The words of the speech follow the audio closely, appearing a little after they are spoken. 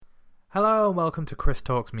Hello and welcome to Chris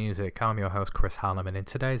Talks Music. I'm your host Chris Hallam, and in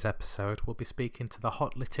today's episode we'll be speaking to the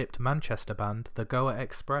hotly tipped Manchester band, the Goa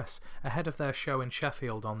Express, ahead of their show in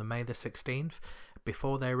Sheffield on May the 16th,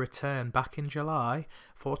 before they return back in July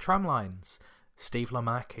for Tramlines. Steve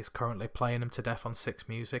Lamacq is currently playing them to death on Six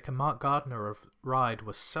Music, and Mark Gardner of Ride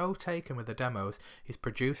was so taken with the demos he's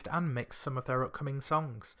produced and mixed some of their upcoming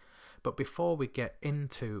songs. But before we get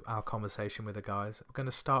into our conversation with the guys, we're going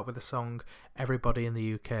to start with the song Everybody in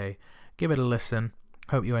the UK. Give it a listen,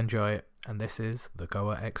 hope you enjoy it, and this is the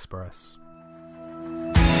Goa Express.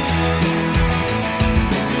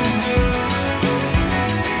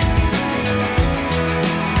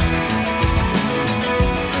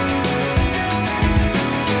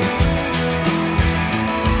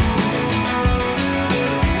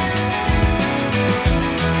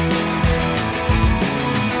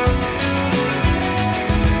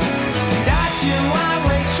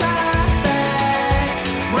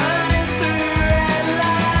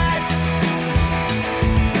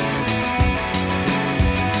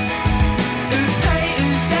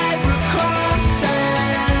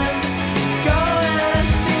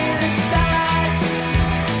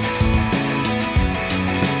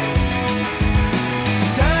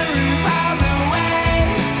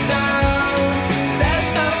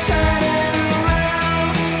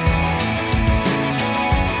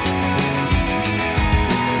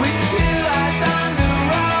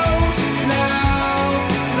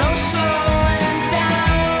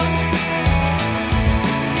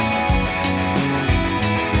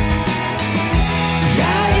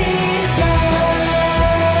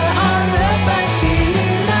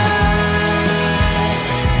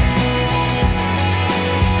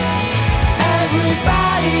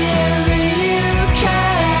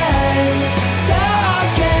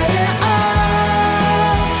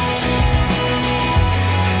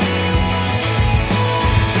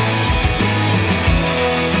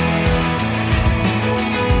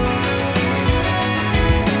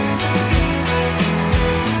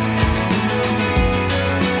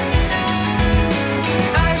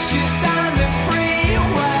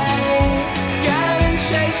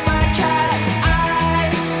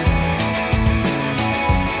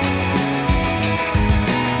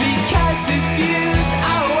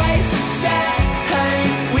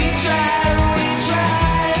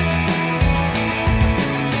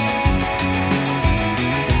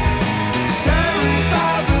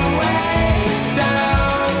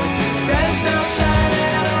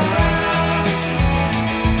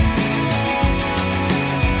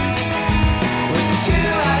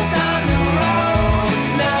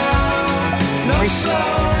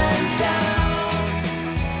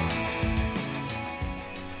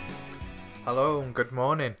 Hello and good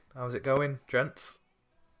morning. How's it going, gents?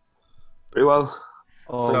 Pretty well.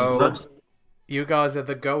 So, you guys are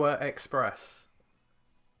the Goa Express?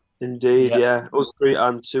 Indeed, yeah. Us three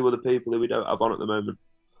and two other people who we don't have on at the moment.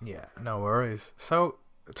 Yeah, no worries. So,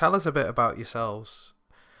 tell us a bit about yourselves.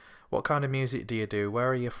 What kind of music do you do? Where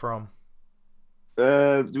are you from?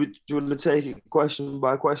 Do you want to take it question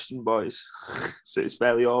by question, boys? So it's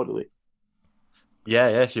fairly orderly. Yeah,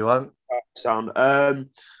 if you want. Sound.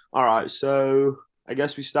 All right, so I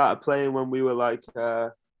guess we started playing when we were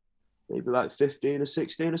maybe 15 or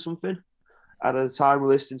 16 or something. At the time, we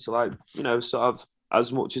were listening to sort of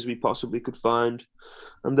as much as we possibly could find.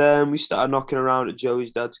 And then we started knocking around at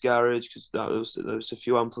Joey's dad's garage because there was a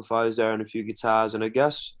few amplifiers there and a few guitars. And I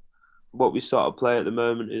guess what we sort of play at the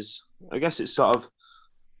moment is, I guess it's sort of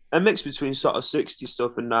a mix between sort of 60s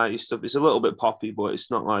stuff and 90s stuff. It's a little bit poppy, but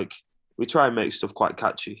it's not like we try and make stuff quite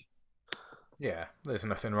catchy. Yeah, there's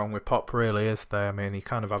nothing wrong with pop, really, is there? I mean, you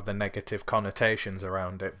kind of have the negative connotations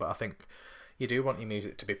around it, but I think you do want your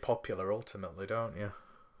music to be popular ultimately, don't you?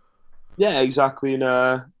 Yeah, exactly.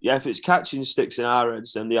 And if it's catchy and sticks in our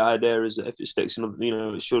heads, then the idea is that if it sticks in,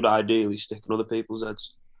 it should ideally stick in other people's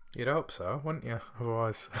heads. You'd hope so, wouldn't you?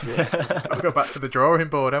 Otherwise, we'll go back to the drawing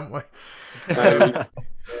board, haven't we?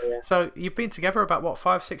 So you've been together about,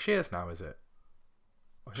 5-6 years now, is it?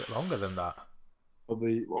 Or is it longer than that?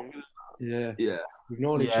 Probably longer. Yeah. We've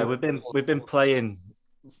known each other. We've been playing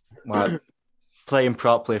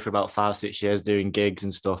properly for about 5-6 years, doing gigs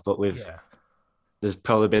and stuff. But there's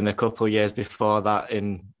probably been a couple of years before that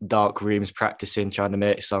in dark rooms practicing, trying to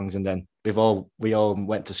make songs, and then we all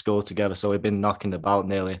went to school together. So we've been knocking about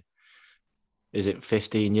nearly, is it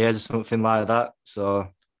 15 years or something like that? So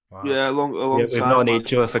wow. Yeah, a long time. We've known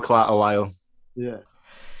each other for quite a while. Yeah.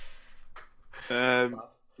 I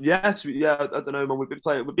don't know, man. We've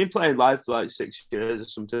been playing live for 6 years or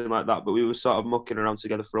something like that, but we were sort of mucking around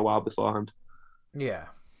together for a while beforehand. Yeah,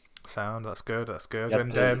 sound. That's good. Yep.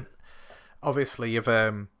 And obviously, you've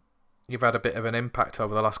you've had a bit of an impact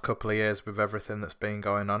over the last couple of years with everything that's been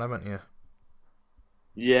going on, haven't you?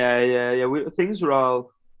 Yeah. Things were all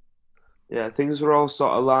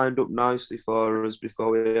sort of lined up nicely for us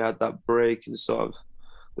before we had that break and sort of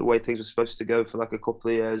the way things were supposed to go for like a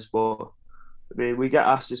couple of years. But I mean, we get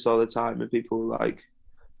asked this all the time, and people like,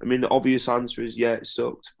 I mean, the obvious answer is yeah, it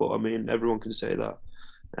sucked, but I mean, everyone can say that.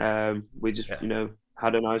 We just,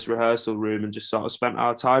 had a nice rehearsal room and just sort of spent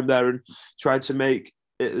our time there and tried to make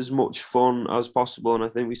it as much fun as possible. And I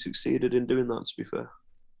think we succeeded in doing that, to be fair.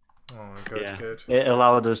 Oh, good. It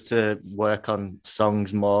allowed us to work on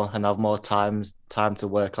songs more and have more time to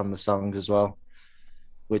work on the songs as well,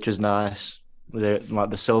 which was nice. Like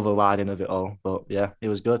the silver lining of it all. But yeah, it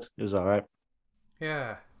was good. It was all right.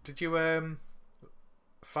 Yeah. Did you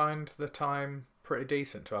find the time pretty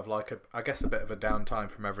decent to have like I guess a bit of a downtime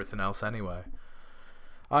from everything else anyway?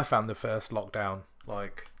 I found the first lockdown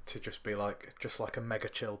to just be just like a mega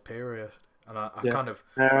chill period, and I kind of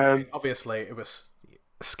obviously it was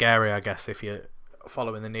scary, I guess, if you're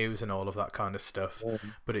following the news and all of that kind of stuff.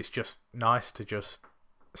 But it's just nice to just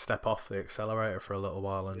step off the accelerator for a little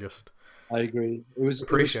while and just. I agree. It was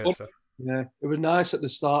stuff. Yeah, it was nice at the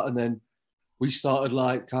start, and then we started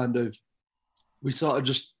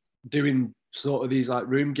just doing sort of these like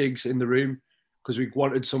room gigs in the room because we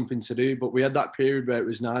wanted something to do. But we had that period where it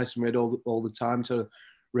was nice and we had all the time to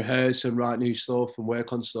rehearse and write new stuff and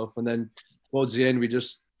work on stuff. And then towards the end, we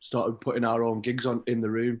just started putting our own gigs on in the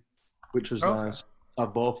room, which was nice. I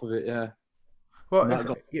have both of it, yeah. What is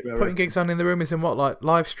putting gigs on in the room? Is in what, like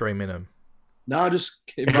live streaming them? No, just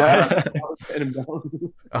getting them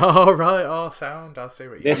down. Oh right, sound. I see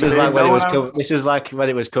what you. This is like when it was. This is like when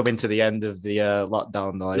it was coming to the end of the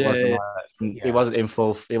lockdown, though. It wasn't like it wasn't in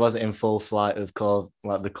full. It wasn't in full flight of the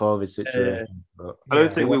COVID situation. But, I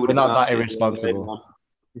don't think we would. We're not that irresponsible.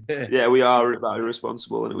 Yeah, we are that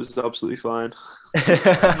irresponsible, and it was absolutely fine.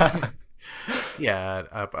 Yeah,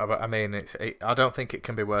 I mean, I don't think it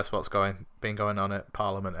can be worse. What's been going on at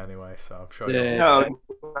Parliament anyway, so I'm sure.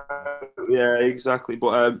 Yeah, exactly.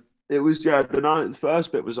 But it was the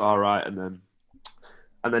first bit was all right, and then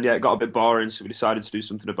it got a bit boring, so we decided to do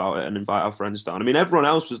something about it and invite our friends down. I mean, everyone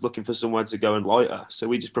else was looking for somewhere to go and loiter, so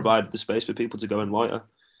we just provided the space for people to go and loiter.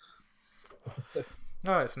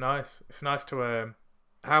 No, it's nice. It's nice to.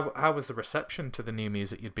 How was the reception to the new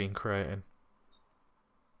music you'd been creating?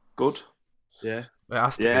 Good. Yeah. It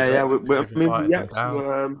has to be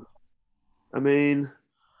I mean,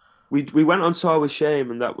 we went on tour with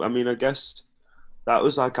Shame, and I guess that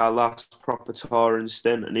was like our last proper touring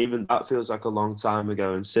stint, and even that feels like a long time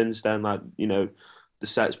ago. And since then, the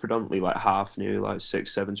set's predominantly like half new, like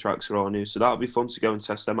 6-7 tracks are all new. So that'll be fun to go and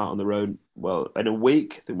test them out on the road. Well, in a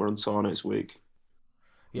week, I think we're on tour next week.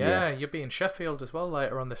 Yeah, you'll be in Sheffield as well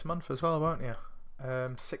later on this month as well, won't you?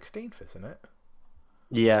 16th, isn't it?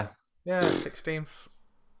 Yeah. Yeah, 16th.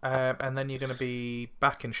 And then you're going to be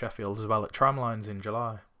back in Sheffield as well at Tramlines in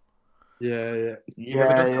July. Yeah.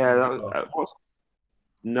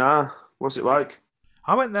 What's it like?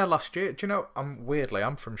 I went there last year. Do you know,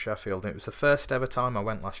 I'm from Sheffield, and it was the first ever time I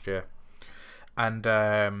went last year. And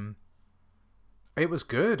it was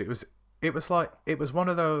good. It was one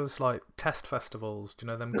of those like test festivals, do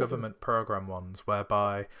you know, them government program ones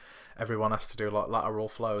whereby everyone has to do like lateral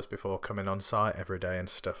flows before coming on site every day and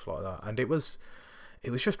stuff like that. And it was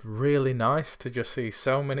just really nice to just see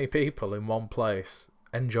so many people in one place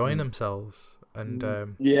enjoying themselves. And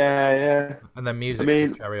and then music's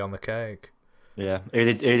the cherry on the cake. Yeah.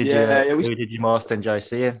 Who did you most enjoy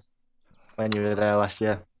seeing when you were there last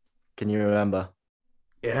year? Can you remember?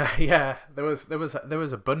 Yeah. There was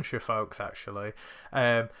a bunch of folks actually.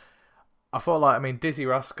 I thought Dizzy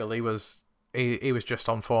Rascal, he was just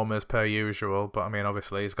on form as per usual, but I mean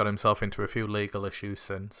obviously he's got himself into a few legal issues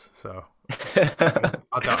since, so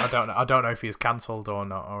I don't know if he's cancelled or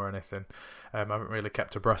not or anything. I haven't really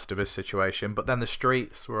kept abreast of his situation. But then the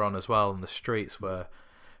Streets were on as well, and the Streets were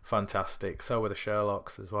fantastic. So were the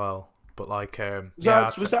Sherlocks as well. But was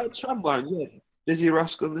that Tramlines? Yeah. Dizzy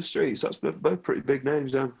Rascal in the Streets. That's both pretty big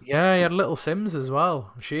names, Dan. Yeah, he had Little Sims as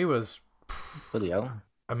well. She was bloody hell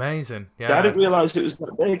amazing. Yeah, I didn't realise it was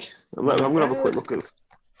that big. I'm gonna have a quick look at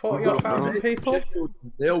 40,000 people.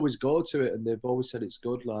 They always go to it, and they've always said it's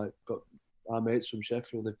good. Like, got our mates from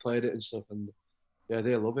Sheffield, they've played it and stuff, and yeah,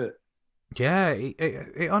 they love it. Yeah,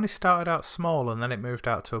 it only started out small, and then it moved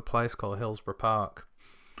out to a place called Hillsborough Park,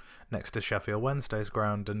 next to Sheffield Wednesday's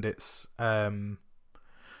ground, and it's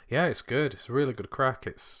it's good. It's a really good crack.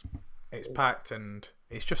 It's packed, and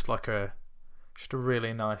it's just like a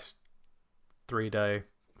really nice 3-day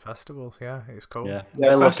festival. Yeah, it's cool. Yeah,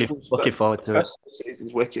 looking forward to it.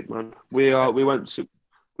 It's wicked, man. We went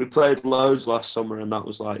we played loads last summer, and that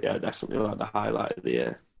was like, yeah, definitely like the highlight of the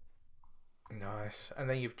year. Nice. And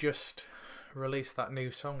then you've just released that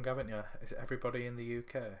new song, haven't you? Is it Everybody in the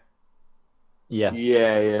UK? Yeah.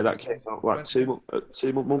 Yeah. That came out like 2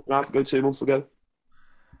 months ago.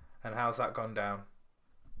 And how's that gone down?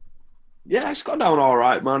 Yeah, it's gone down all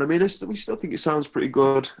right, man. I mean, we still think it sounds pretty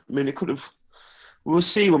good. I mean, it could have. We'll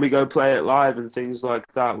see when we go play it live and things like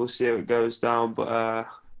that. We'll see how it goes down. But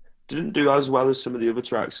didn't do as well as some of the other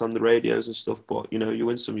tracks on the radios and stuff. But you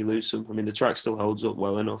win some, you lose some. I mean, the track still holds up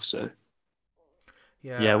well enough. So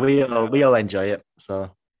yeah, we all enjoy it.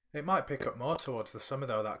 So it might pick up more towards the summer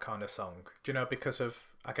though. That kind of song, do you know, because of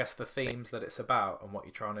I guess the themes that it's about and what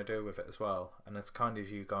you're trying to do with it as well. And it's kind of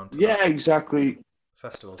you going to exactly.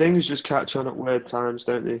 Festivals. Things just catch on at weird times,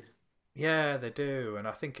 don't they? Yeah, they do, and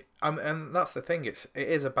I think and that's the thing. It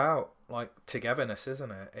is about like togetherness, isn't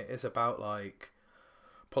it? It is about like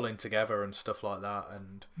pulling together and stuff like that.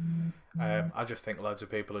 And I just think loads of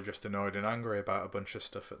people are just annoyed and angry about a bunch of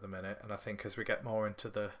stuff at the minute. And I think as we get more into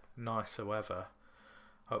the nicer weather,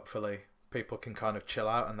 hopefully people can kind of chill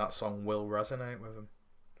out, and that song will resonate with them.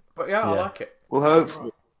 But yeah. I like it. Well,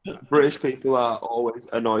 hopefully. British people are always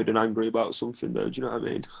annoyed and angry about something, though. Do you know what I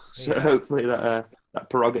mean? So hopefully that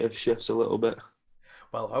prerogative shifts a little bit.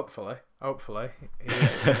 Well, hopefully. You've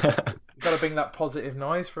got to bring that positive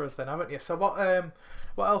noise for us, then, haven't you? So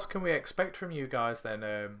what else can we expect from you guys then?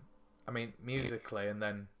 I mean, musically and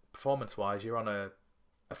then performance-wise, you're on a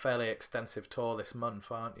fairly extensive tour this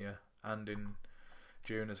month, aren't you? And in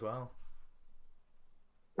June as well.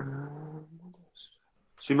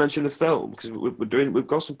 So you mentioned the film because we've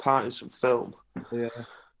got some part in some film. Yeah.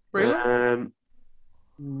 Really?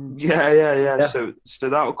 Yeah. So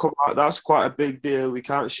that'll come out. That's quite a big deal. We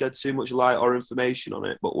can't shed too much light or information on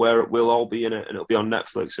it, but we'll all be in it, and it'll be on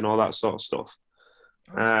Netflix and all that sort of stuff.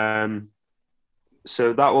 Awesome.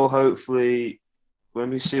 So that will hopefully. Let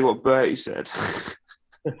me see what Bertie said.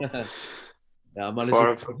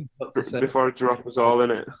 Before I drop us all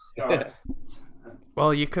in it.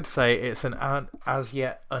 Well, you could say it's an as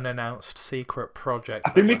yet unannounced secret project.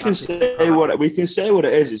 I think we can say what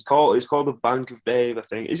it is. It's called the Bank of Dave. I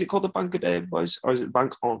think. Is it called the Bank of Dave, boys, or is it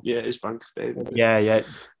Bank on? Yeah, it's Bank of Dave. Yeah.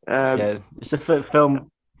 It's a film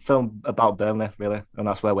about Burnley, really, and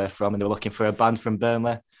that's where we're from. And they were looking for a band from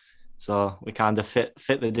Burnley, so we kind of fit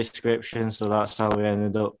the description. So that's how we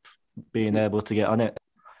ended up being able to get on it.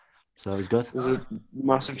 So it was good. There's a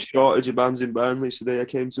massive shortage of bands in Burnley, so they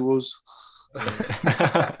came to us.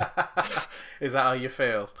 Is that how you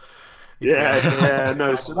feel?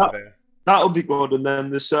 No. So that'll be good, and then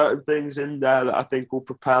there's certain things in there that I think will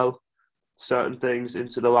propel certain things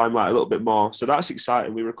into the limelight a little bit more. So that's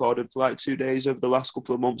exciting. We recorded for like 2 days over the last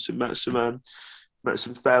couple of months and met some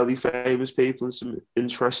fairly famous people and some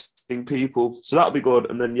interesting people. So that'll be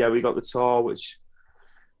good. And then we got the tour, which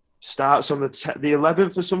starts on the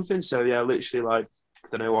 11th or something. So literally like I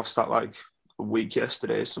don't know what's that like. A week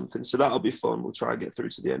yesterday or something, so that'll be fun. We'll try and get through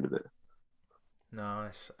to the end of it.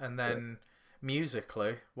 Nice. And then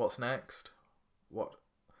musically, what's next? What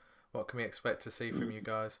can we expect to see from you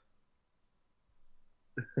guys?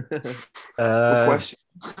 Good question.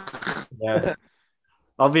 Yeah.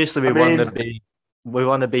 Obviously, we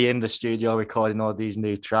want to be in the studio recording all these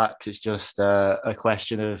new tracks. It's just a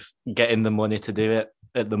question of getting the money to do it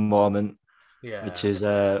at the moment. Yeah. Which is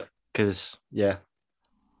because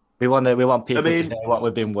We want people to hear what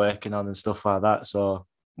we've been working on and stuff like that. So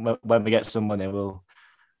when we get some money, we'll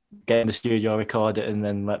get in the studio, record it, and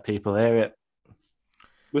then let people hear it.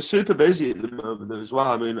 We're super busy at the moment though, as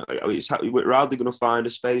well. I mean, we're hardly going to find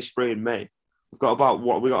a space free in May. We got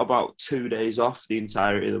about 2 days off the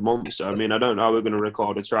entirety of the month. So I mean, I don't know how we're going to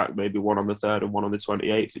record a track. Maybe one on the 3rd and one on the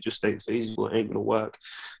 28th. It just ain't feasible. It ain't going to work.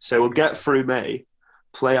 So we'll get through May.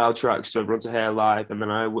 Play our tracks to everyone to hear live, and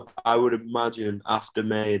then I would imagine after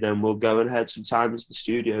May, then we'll go and head some time into the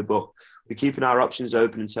studio. But we're keeping our options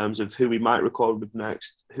open in terms of who we might record with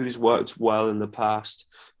next, who's worked well in the past.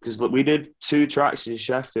 Because we did 2 tracks in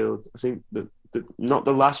Sheffield. I think not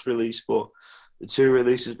the last release, but the 2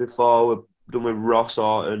 releases before were done with Ross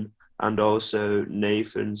Orton and also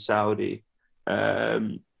Nathan Saudi. So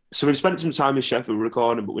we've spent some time in Sheffield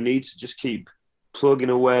recording, but we need to just keep plugging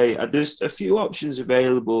away. There's a few options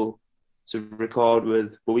available to record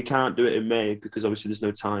with, but we can't do it in May because obviously there's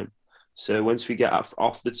no time. So once we get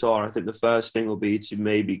off the tour, I think the first thing will be to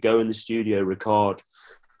maybe go in the studio, record,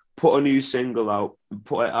 put a new single out, and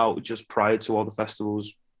put it out just prior to all the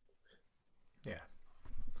festivals. Yeah.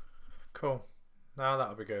 Cool. Now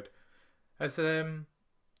that'll be good. Has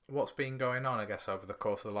what's been going on, I guess, over the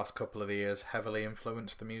course of the last couple of years heavily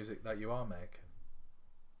influenced the music that you are making?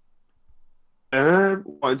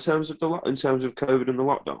 What, in terms of COVID and the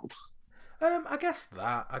lockdown? I guess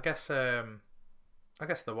that. I guess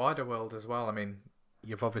the wider world as well. I mean,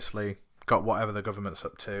 you've obviously got whatever the government's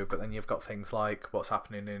up to, but then you've got things like what's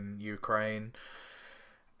happening in Ukraine,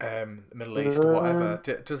 Middle East, whatever.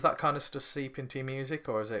 Does that kind of stuff seep into your music,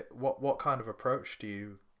 or is it what kind of approach do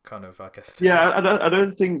you kind of, I guess, take? Yeah, I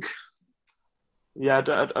don't think. Yeah,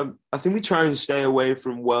 I think we try and stay away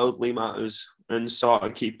from worldly matters and sort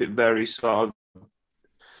of keep it very sort of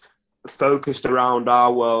focused around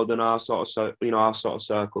our world and our sort of our sort of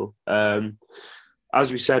circle. As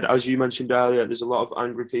we said, as you mentioned earlier, there's a lot of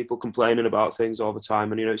angry people complaining about things all the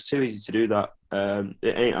time, and it's too easy to do that.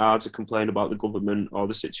 It ain't hard to complain about the government or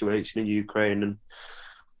the situation in Ukraine, and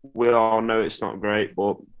we all know it's not great.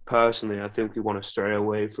 But personally, I think we want to stray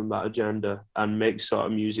away from that agenda and make sort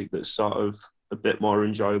of music that's sort of a bit more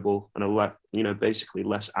enjoyable and basically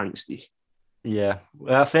less angsty. Yeah,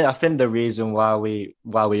 well, I think the reason why we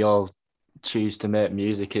all choose to make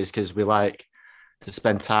music is because we like to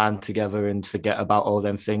spend time together and forget about all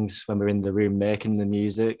them things when we're in the room making the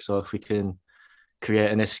music. So if we can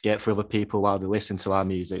create an escape for other people while they listen to our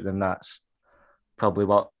music, then that's probably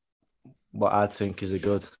what I think is a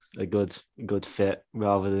good fit,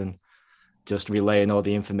 rather than just relaying all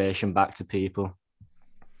the information back to people.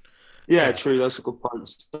 Yeah, true. That's a good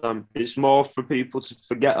point, Sam. It's more for people to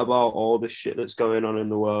forget about all the shit that's going on in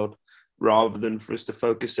the world, rather than for us to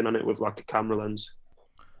focus in on it with like a camera lens.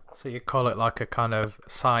 So you call it like a kind of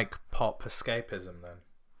psych pop escapism, then?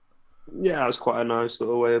 Yeah, that's quite a nice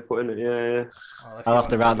little way of putting it. Yeah. Well, I'll have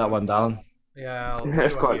to write that one down. Yeah,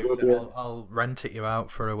 It's quite good. Yeah. I'll rent it you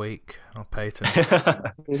out for a week. I'll patent it.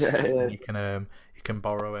 yeah. You can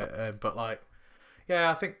borrow it. But like,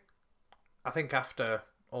 yeah, I think after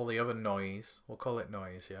all the other noise, we'll call it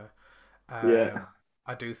noise, yeah. Yeah.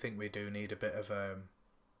 I do think we do need a bit of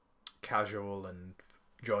casual and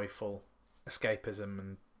joyful escapism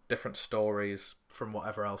and different stories from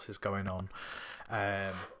whatever else is going on.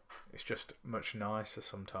 It's just much nicer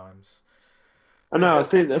sometimes. I know. I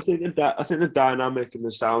think the dynamic in the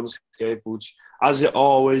soundscape, which as it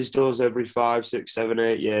always does every 5, 6, 7,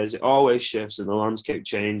 8 years, it always shifts and the landscape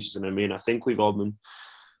changes. And I mean, I think we've all been,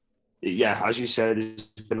 yeah, as you said, there's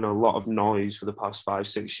been a lot of noise for the past 5,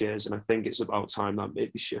 6 years, and I think it's about time that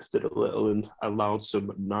maybe shifted a little and allowed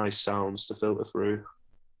some nice sounds to filter through.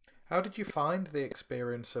 How did you find the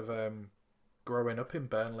experience of growing up in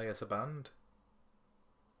Burnley as a band?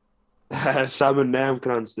 Sam and Nam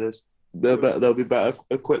can answer this. They'll be better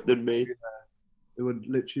equipped than me. There was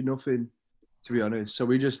literally nothing, to be honest. So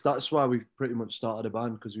that's why we pretty much started a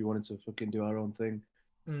band, because we wanted to fucking do our own thing.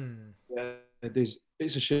 Mm. Yeah, it's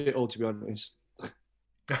a shithole, to be honest.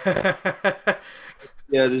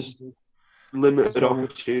 Yeah, there's limited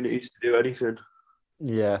opportunities to do anything.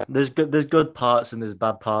 Yeah, there's good parts and there's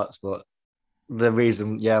bad parts, but the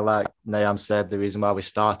reason, like Nayam said, the reason why we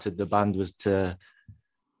started the band was to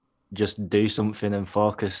just do something and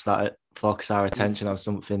focus our attention on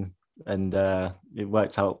something, and it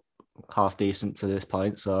worked out half decent to this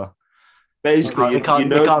point. So basically, we can't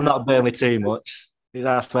not Burnley too much.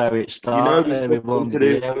 That's where it started. We've got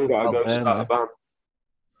to go start a band.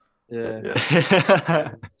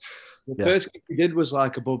 Yeah. The first gig we did was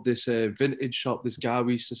like above this vintage shop. This guy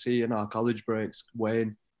we used to see in our college breaks,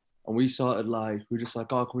 Wayne, and we started like, we were just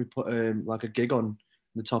like, oh, can we put like a gig on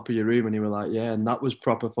the top of your room? And he was like, yeah, and that was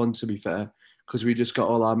proper fun, to be fair, because we just got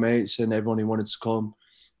all our mates and everyone who wanted to come,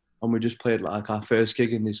 and we just played like our first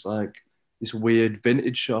gig in this weird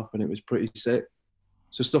vintage shop, and it was pretty sick.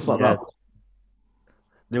 So stuff like that.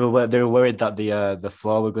 They were worried that the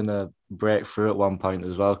floor were gonna break through at one point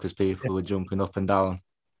as well, because people were jumping up and down.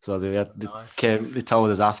 So they told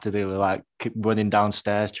us after, they were like running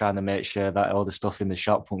downstairs trying to make sure that all the stuff in the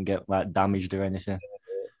shop wouldn't get like damaged or anything.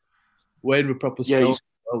 Wayne were proper you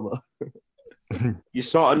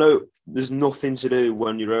sort of know there's nothing to do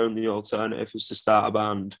when your only alternative is to start a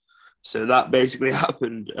band. So that basically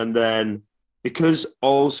happened. And then because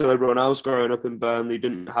also everyone else growing up in Burnley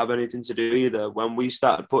didn't have anything to do either, when we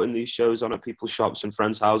started putting these shows on at people's shops and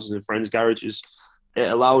friends' houses and friends' garages, it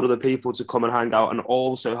allowed other people to come and hang out and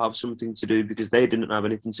also have something to do because they didn't have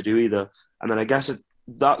anything to do either. And then I guess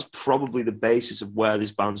that's probably the basis of where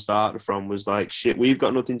this band started from, was like, shit, we've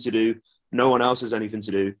got nothing to do. No one else has anything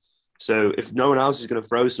to do. So if no one else is going to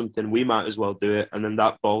throw something, we might as well do it. And then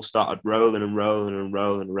that ball started rolling and rolling and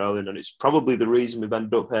rolling and rolling. And it's probably the reason we've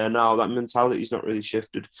ended up here now. That mentality's not really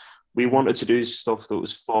shifted. We wanted to do stuff that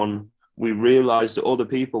was fun. We realised that other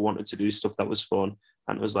people wanted to do stuff that was fun.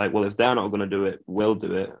 And it was like, well, if they're not going to do it, we'll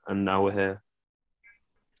do it. And now we're here.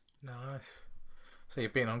 Nice. So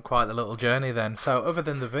you've been on quite a little journey then. So other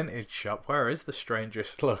than the vintage shop, where is the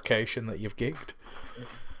strangest location that you've gigged?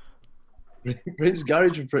 Britain's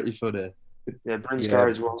Garage were pretty funny. Yeah, Britain's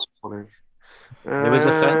Garage was funny. There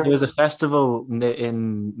was a festival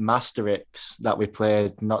in Maastricht that we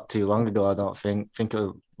played not too long ago. I don't think it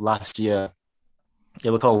was last year. It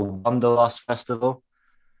was called Wanderlust Festival,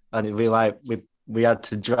 and we had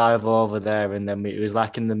to drive over there, and then it was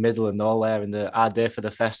like in the middle of nowhere. And the idea for the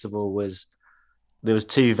festival was there was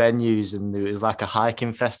two venues, and it was like a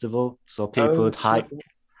hiking festival, so people would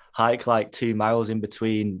hike like 2 miles in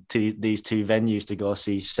between these two venues to go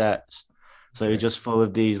see sets. So it was just full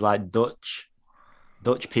of these like Dutch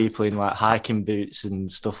people in like hiking boots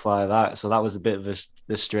and stuff like that. So that was a bit of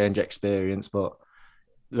a strange experience, but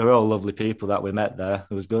they're all lovely people that we met there.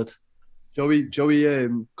 It was good. Joey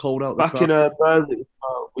called out the back in Burnley.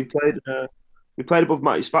 We played above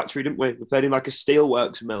Matty's factory, didn't we? We played in like a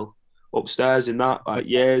steelworks mill upstairs in that like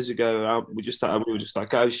years ago. We were just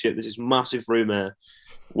like, oh shit, there's this massive room here.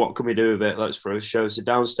 What can we do with it? Let's throw a show. So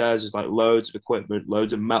downstairs is like loads of equipment,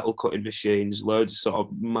 loads of metal cutting machines, loads of sort of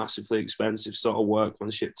massively expensive sort of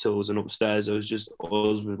workmanship tools. And upstairs there was just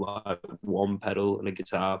us with like one pedal and a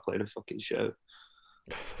guitar playing a fucking show.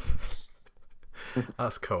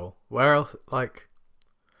 That's cool. Where else? Like,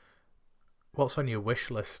 what's on your wish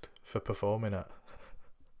list for performing at?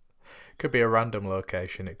 Could be a random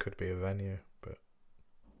location. It could be a venue, but.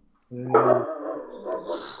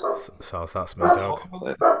 So that's my dog.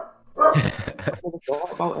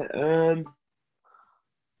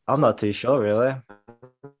 I'm not too sure, really.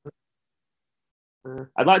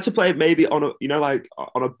 I'd like to play maybe on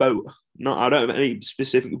a boat. I don't have any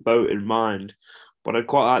specific boat in mind, but I'd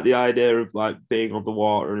quite like the idea of like being on the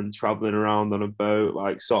water and traveling around on a boat,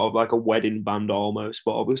 like sort of like a wedding band almost,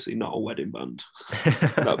 but obviously not a wedding band.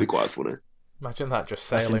 That'd be quite funny. Imagine that just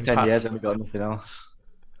sailing in 10 past. years and we got nothing else.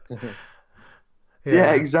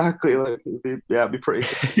 Yeah, exactly. Like, it'd be pretty.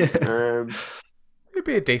 It'd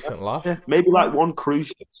be a decent laugh. Yeah, maybe like one cruise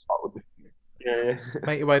ship spot would be. Yeah.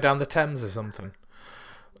 Make your way down the Thames or something.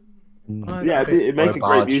 Yeah, it'd make a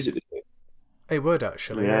great music video. It would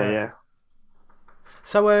actually. Yeah.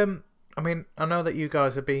 So, I mean, I know that you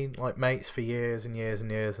guys have been like mates for years and years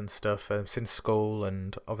and years and stuff since school,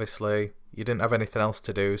 and obviously you didn't have anything else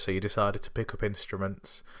to do, so you decided to pick up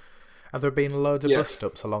instruments. Have there been loads of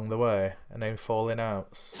bust-ups along the way and then falling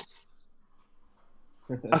outs?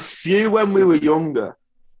 A few when we were younger.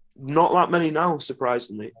 Not that many now,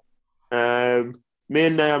 surprisingly. Me and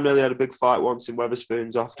Naam nearly had a big fight once in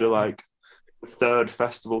Wetherspoons after like the third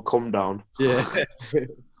festival come down. Yeah.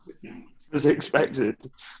 As expected.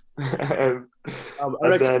 And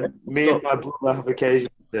then me and my brother have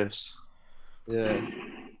occasional tiffs. Yeah.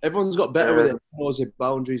 Everyone's got better with it. Knows their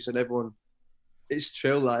boundaries and everyone. It's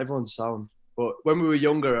chill, like everyone's sound. But when we were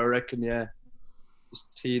younger, I reckon, it's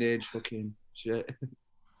teenage fucking shit.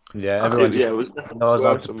 Yeah, everyone knows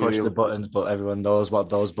how to push the buttons, but everyone knows what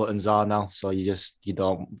those buttons are now. So you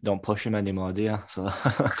don't push them anymore, do you? So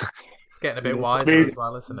it's getting a bit wiser as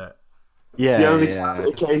well, isn't it? Yeah. The only time it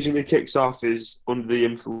occasionally kicks off is under the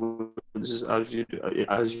influences, as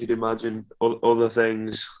you'd imagine, other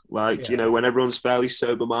things like when everyone's fairly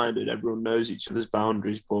sober-minded, everyone knows each other's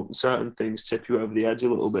boundaries, but certain things tip you over the edge a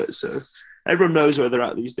little bit. So everyone knows where they're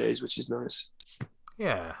at these days, which is nice.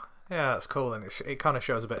 Yeah, that's cool, and it kind of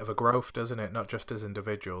shows a bit of a growth, doesn't it? Not just as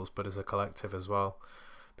individuals, but as a collective as well.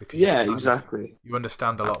 Because exactly. You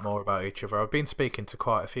understand a lot more about each other. I've been speaking to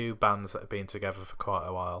quite a few bands that have been together for quite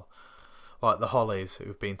a while. Like the Hollies,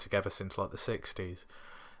 who've been together since like the 60s,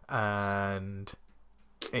 and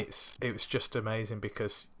it was just amazing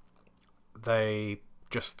because they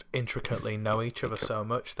just intricately know each other so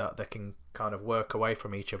much that they can kind of work away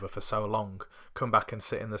from each other for so long, come back and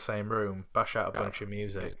sit in the same room, bash out a bunch of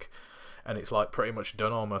music, and it's like pretty much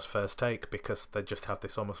done almost first take because they just have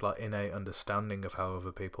this almost like innate understanding of how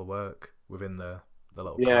other people work within the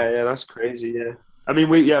little culture. Yeah, that's crazy. Yeah. I mean,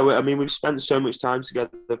 we've spent so much time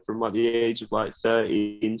together from like the age of like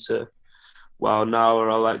 13 to, well, now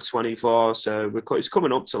we're all like 24. So it's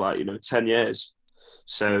coming up to like, 10 years.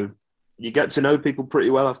 So you get to know people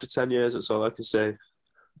pretty well after 10 years. That's all I can say.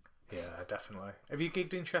 Yeah, definitely. Have you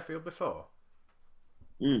gigged in Sheffield before?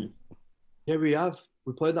 Yeah, we have.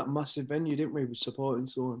 We played that massive venue, didn't we? We're supporting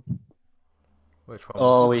someone. Which one?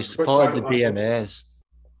 Oh, we supported the BMAs.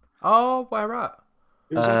 Oh, where at?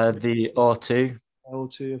 The O2.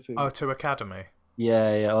 O2, I think. O2 Academy.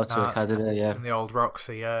 Yeah, O2 Academy. Yeah, it's in the old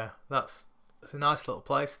Roxy. Yeah, it's a nice little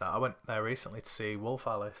place. That I went there recently to see Wolf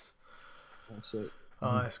Alice. That's it.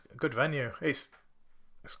 It's a good venue. It's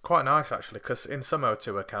quite nice actually because in some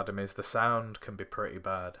O2 academies the sound can be pretty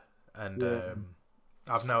bad, and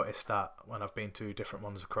I've noticed that when I've been to different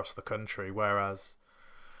ones across the country, whereas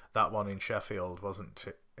that one in Sheffield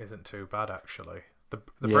isn't too bad actually.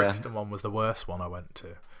 The Brixton one was the worst one I went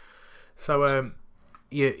to. So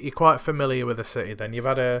you're quite familiar with the city then. You've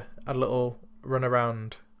had a little run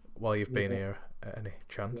around while you've been here at any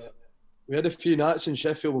chance? Yeah. We had a few nights in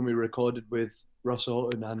Sheffield when we recorded with Ross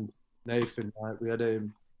Orton and Nathan. Like, we had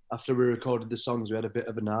after we recorded the songs, we had a bit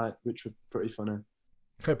of a night, which was pretty funny.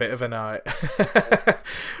 A bit of a night.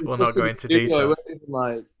 We'll not go into detail.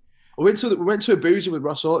 We went to a boozer with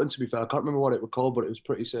Ross Orton, to be fair. I can't remember what it was called, but it was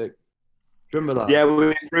pretty sick. Do you remember that? Yeah,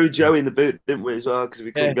 we threw Joey in the boot, didn't we, as well, because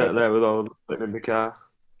we couldn't get there with all of us in the car.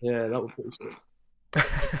 Yeah, that was pretty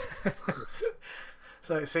sick.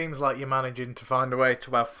 So it seems like you're managing to find a way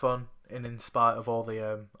to have fun in spite of all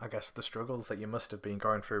the, I guess, the struggles that you must have been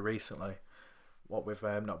going through recently. What with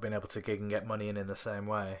not being able to gig and get money in the same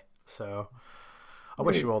way. So I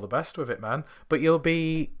wish you all the best with it, man. But you'll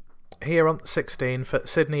be here on 16 for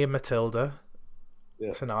Sidney and Matilda. Yeah.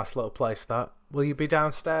 It's a nice little place, that. Will you be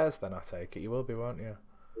downstairs then, I take it? You will be, won't you?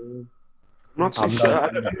 I'm not too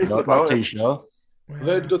sure. Not too sure. I've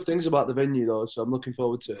heard good things about the venue, though, so I'm looking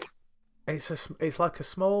forward to it. It's like a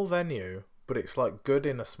small venue, but it's like good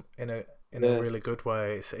in a really good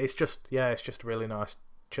way. It's just a really nice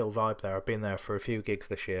chill vibe there. I've been there for a few gigs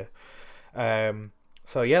this year.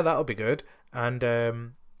 So yeah, that'll be good. And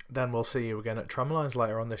then we'll see you again at Tramlines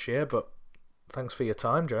later on this year. But thanks for your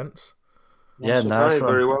time, gents. Yeah, no,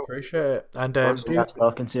 very well. Appreciate it. And nice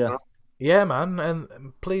talking to you. Yeah, man.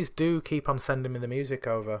 And please do keep on sending me the music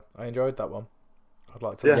over. I enjoyed that one. I'd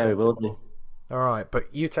like to. Yeah, we will do. All right,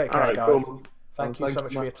 but you take care, guys. Cool. Thank you so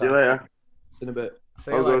much for your time. See you later. In a bit.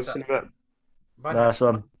 See you later. See you in a bit. Bye. Nice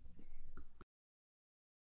one.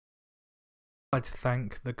 I'd like to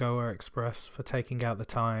thank the Goa Express for taking out the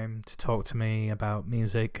time to talk to me about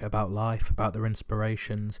music, about life, about their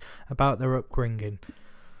inspirations, about their upbringing,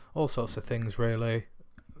 all sorts of things really.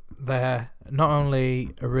 They're not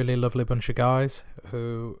only a really lovely bunch of guys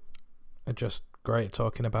who are just great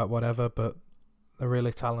talking about whatever, but they're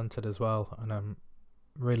really talented as well, and I'm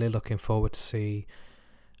really looking forward to see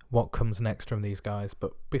what comes next from these guys.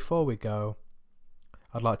 But before we go,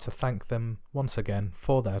 I'd like to thank them once again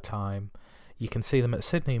for their time. You can see them at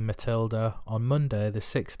Sidney Matilda on Monday the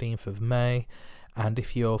 16th of May, and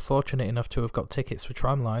if you're fortunate enough to have got tickets for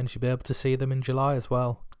Tramlines, you'll be able to see them in July as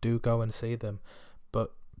well. Do go and see them.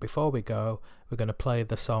 But before we go, we're going to play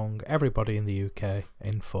the song Everybody in the UK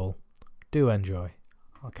in full. Do enjoy.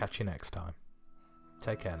 I'll catch you next time.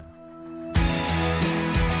 Take care now.